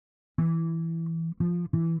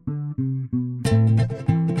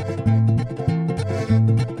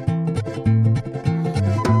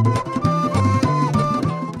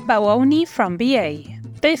Bawoni from BA.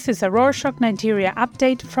 This is a Rorshok Nigeria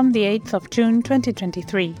update from the 8th of June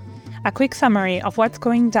 2023. A quick summary of what's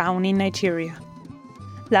going down in Nigeria.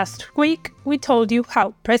 Last week, we told you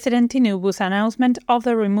how President Tinubu's announcement of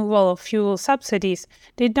the removal of fuel subsidies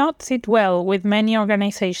did not sit well with many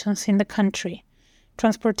organizations in the country.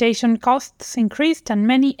 Transportation costs increased and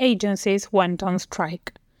many agencies went on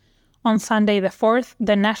strike. On Sunday the 4th,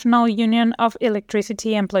 the National Union of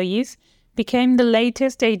Electricity Employees became the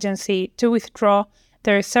latest agency to withdraw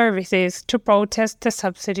their services to protest the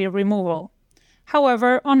subsidy removal.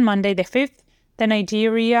 However, on Monday the 5th, the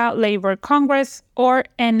Nigeria Labour Congress, or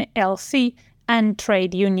NLC, and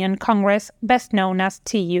Trade Union Congress, best known as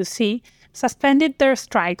TUC, suspended their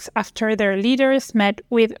strikes after their leaders met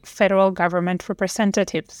with federal government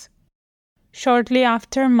representatives. Shortly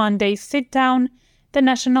after Monday's sit-down, the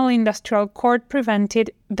National Industrial Court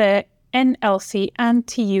prevented the NLC and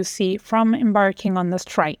TUC from embarking on the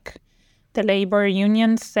strike. The labor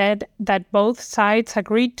union said that both sides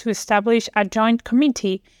agreed to establish a joint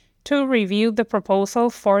committee to review the proposal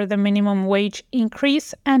for the minimum wage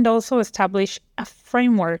increase and also establish a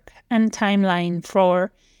framework and timeline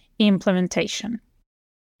for implementation.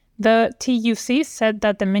 The TUC said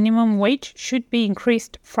that the minimum wage should be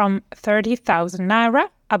increased from 30,000 naira,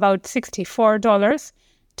 about $64,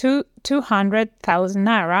 to 200,000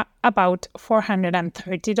 naira, about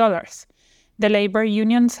 $430. The labor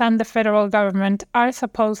unions and the federal government are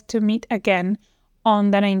supposed to meet again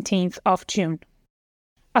on the 19th of June.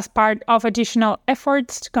 As part of additional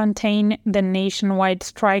efforts to contain the nationwide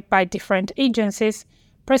strike by different agencies,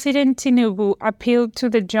 President Tinubu appealed to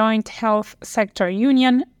the Joint Health Sector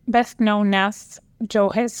Union, best known as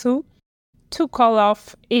JOHESU, to call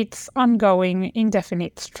off its ongoing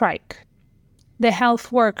indefinite strike. The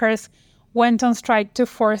health workers went on strike to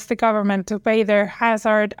force the government to pay their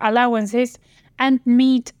hazard allowances and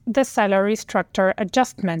meet the salary structure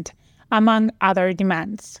adjustment, among other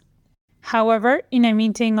demands. However, in a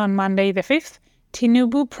meeting on Monday the 5th,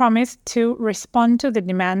 Tinubu promised to respond to the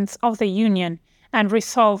demands of the union and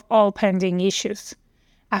resolve all pending issues.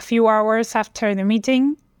 A few hours after the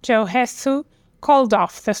meeting, JOHESU called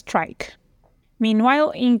off the strike. Meanwhile,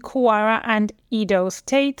 in Kwara and Edo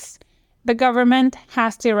states, the government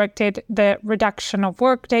has directed the reduction of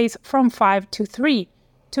workdays from 5 to 3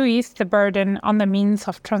 to ease the burden on the means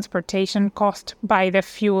of transportation caused by the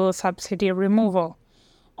fuel subsidy removal.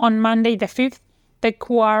 On Monday the 5th, the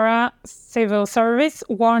Kwara Civil Service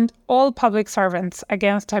warned all public servants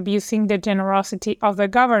against abusing the generosity of the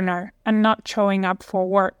governor and not showing up for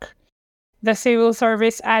work. The civil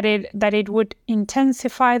service added that it would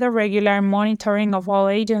intensify the regular monitoring of all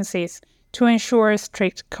agencies to ensure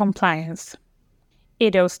strict compliance.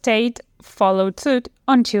 Edo State followed suit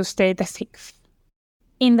on Tuesday the 6th.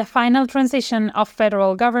 In the final transition of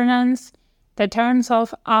federal governance, the terms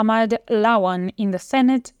of Ahmad Lawan in the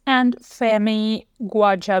Senate and Femi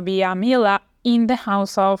Gbajabiamila in the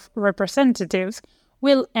House of Representatives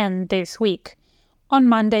will end this week. On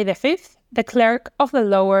Monday the 5th, the clerk of the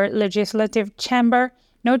lower legislative chamber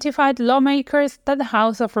notified lawmakers that the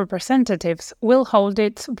House of Representatives will hold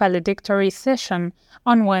its valedictory session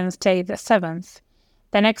on Wednesday the 7th.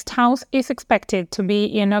 The next House is expected to be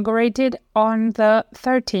inaugurated on the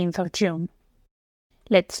 13th of June.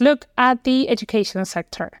 Let's look at the education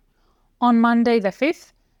sector. On Monday the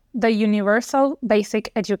 5th, the Universal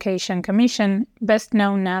Basic Education Commission, best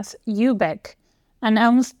known as UBEC,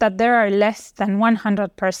 announced that there are less than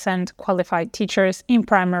 100% qualified teachers in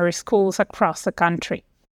primary schools across the country.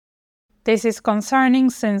 This is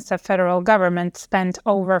concerning since the federal government spent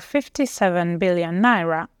over 57 billion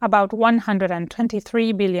naira, about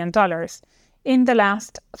 $123 billion, in the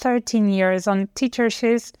last 13 years on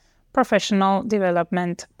teachers' professional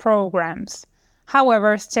development programs.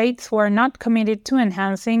 However, states were not committed to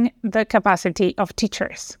enhancing the capacity of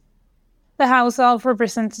teachers. The House of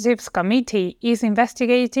Representatives Committee is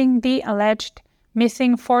investigating the alleged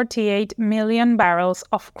missing 48 million barrels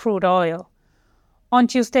of crude oil. On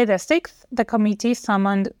Tuesday the 6th, the committee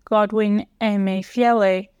summoned Godwin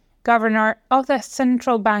Emefiele, Governor of the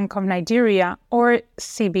Central Bank of Nigeria, or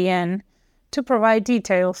CBN, to provide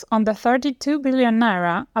details on the 32 billion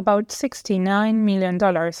naira, about $69 million,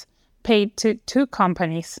 paid to two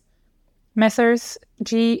companies, Messrs.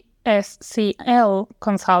 GSCL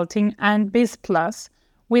Consulting and BizPlus,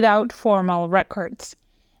 without formal records.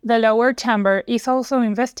 The lower chamber is also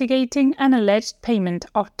investigating an alleged payment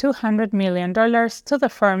of $200 million to the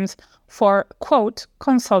firms for, quote,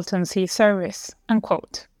 consultancy service,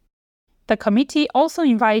 unquote. The committee also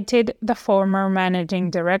invited the former managing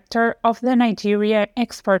director of the Nigeria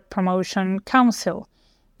Export Promotion Council,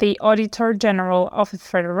 the Auditor General of the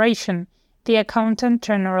Federation, the Accountant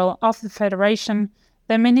General of the Federation,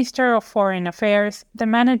 the Minister of Foreign Affairs, the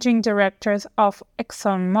Managing Directors of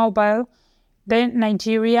ExxonMobil, the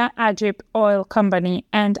Nigeria Agip Oil Company,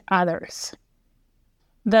 and others.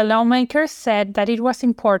 The lawmakers said that it was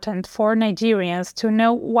important for Nigerians to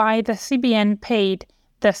know why the CBN paid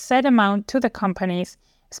the said amount to the companies,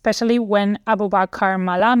 especially when Abubakar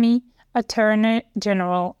Malami, Attorney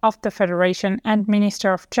General of the Federation and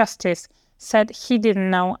Minister of Justice, said he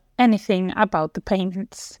didn't know anything about the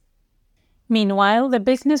payments. Meanwhile, the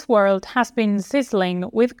business world has been sizzling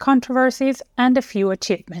with controversies and a few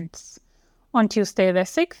achievements. On Tuesday the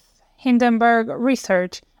 6th, Hindenburg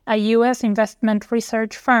Research, a U.S. investment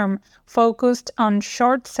research firm focused on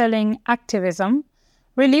short-selling activism,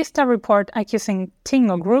 released a report accusing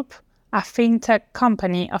Tingo Group, a fintech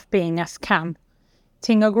company, of being a scam.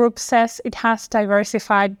 Tingo Group says it has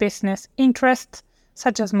diversified business interests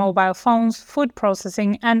such as mobile phones, food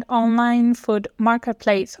processing, and online food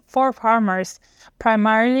marketplace for farmers,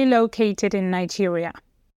 primarily located in Nigeria.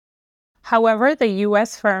 However, the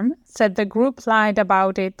U.S. firm said the group lied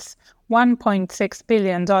about its $1.6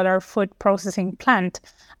 billion food processing plant,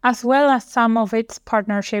 as well as some of its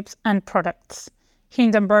partnerships and products.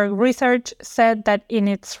 Hindenburg Research said that in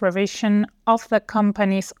its revision of the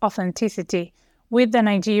company's authenticity with the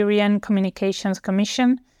Nigerian Communications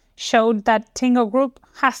Commission, showed that Tingo Group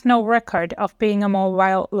has no record of being a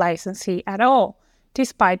mobile licensee at all,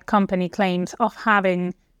 despite company claims of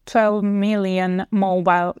having 12 million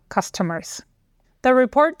mobile customers. The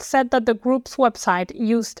report said that the group's website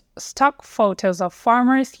used stock photos of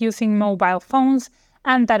farmers using mobile phones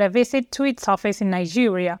and that a visit to its office in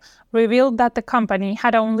Nigeria revealed that the company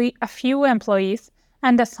had only a few employees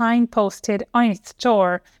and a sign posted on its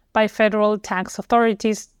door by federal tax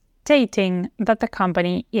authorities stating that the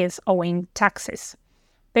company is owing taxes.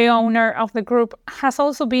 The owner of the group has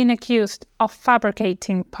also been accused of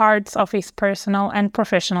fabricating parts of his personal and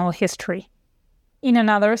professional history. In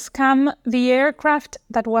another scam, the aircraft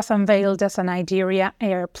that was unveiled as a Nigeria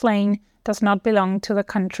airplane does not belong to the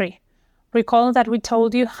country. Recall that we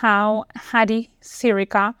told you how Hadi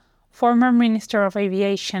Sirika, former Minister of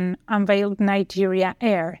Aviation, unveiled Nigeria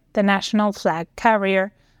Air, the national flag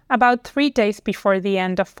carrier, about 3 days before the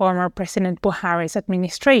end of former President Buhari's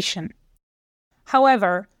administration.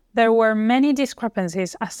 However, there were many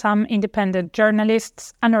discrepancies as some independent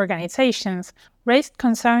journalists and organizations raised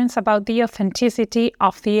concerns about the authenticity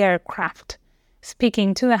of the aircraft.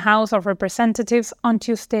 Speaking to the House of Representatives on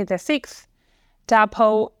Tuesday the 6th,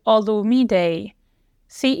 Dapo Olumide,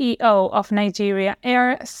 CEO of Nigeria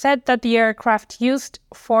Air, said that the aircraft used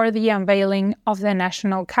for the unveiling of the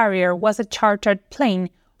national carrier was a chartered plane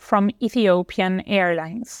from Ethiopian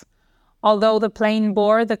Airlines. Although the plane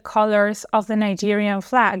bore the colors of the Nigerian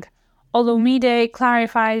flag, Olumide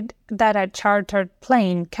clarified that a chartered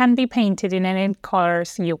plane can be painted in any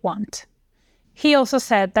colors you want. He also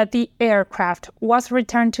said that the aircraft was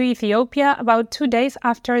returned to Ethiopia about 2 days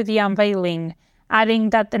after the unveiling, adding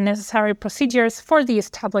that the necessary procedures for the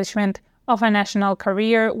establishment of a national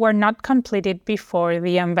carrier were not completed before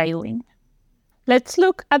the unveiling. Let's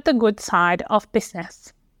look at the good side of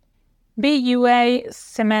business. BUA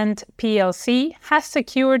Cement plc has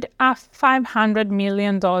secured a $500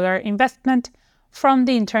 million investment from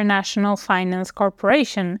the International Finance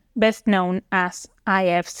Corporation, best known as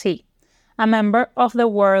IFC, a member of the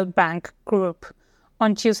World Bank Group.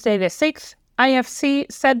 On Tuesday the 6th,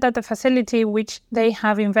 IFC said that the facility which they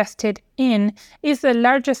have invested in is the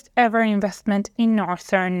largest ever investment in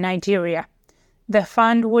northern Nigeria. The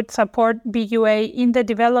fund would support BUA in the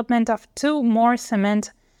development of 2 more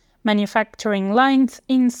cement manufacturing lines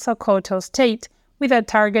in Sokoto State with a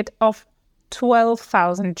target of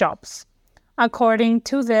 12,000 jobs. According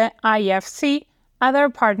to the IFC, other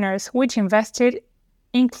partners which invested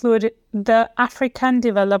include the African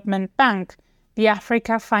Development Bank, the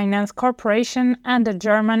Africa Finance Corporation, and the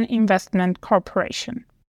German Investment Corporation.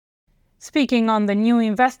 Speaking on the new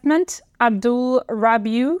investment, Abdul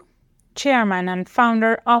Rabiu, chairman and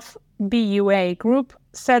founder of BUA Group,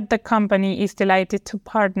 said the company is delighted to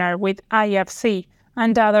partner with IFC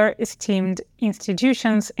and other esteemed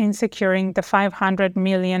institutions in securing the $500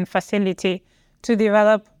 million facility to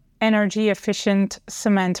develop energy-efficient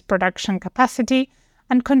cement production capacity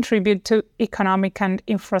and contribute to economic and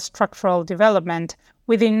infrastructural development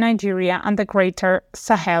within Nigeria and the Greater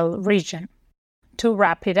Sahel region. To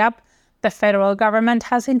wrap it up, the federal government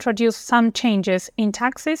has introduced some changes in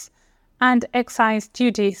taxes and excise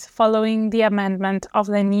duties following the amendment of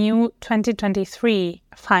the new 2023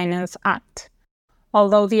 Finance Act.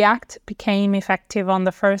 Although the act became effective on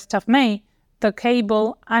the 1st of May, The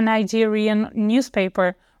Cable, a Nigerian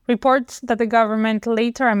newspaper, reports that the government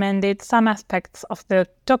later amended some aspects of the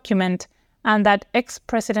document and that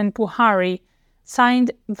ex-President Buhari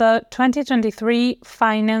signed the 2023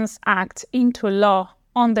 Finance Act into law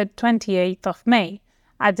on the 28th of May,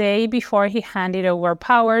 a day before he handed over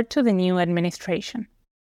power to the new administration.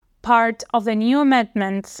 Part of the new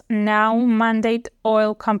amendments now mandate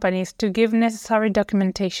oil companies to give necessary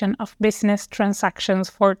documentation of business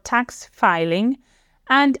transactions for tax filing,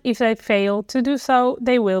 and if they fail to do so,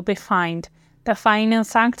 they will be fined. The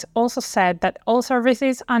Finance Act also said that all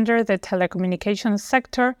services under the telecommunications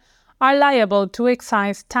sector are liable to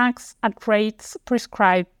excise tax at rates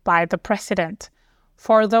prescribed by the President.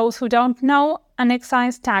 For those who don't know, an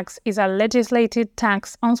excise tax is a legislated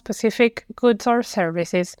tax on specific goods or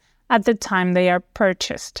services at the time they are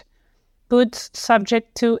purchased. Goods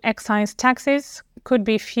subject to excise taxes could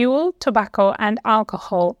be fuel, tobacco, and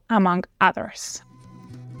alcohol, among others.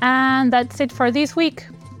 And that's it for this week.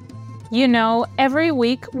 You know, every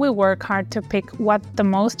week we work hard to pick what the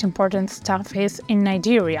most important stuff is in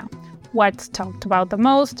Nigeria. What's talked about the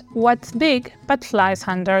most, what's big but flies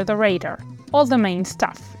under the radar. All the main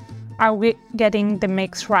stuff. Are we getting the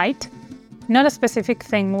mix right? Not a specific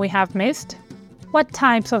thing we have missed? What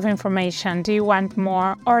types of information do you want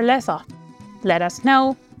more or less of? Let us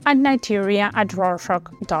know at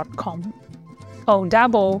nigeria@rorshok.com. Oh,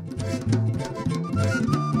 double!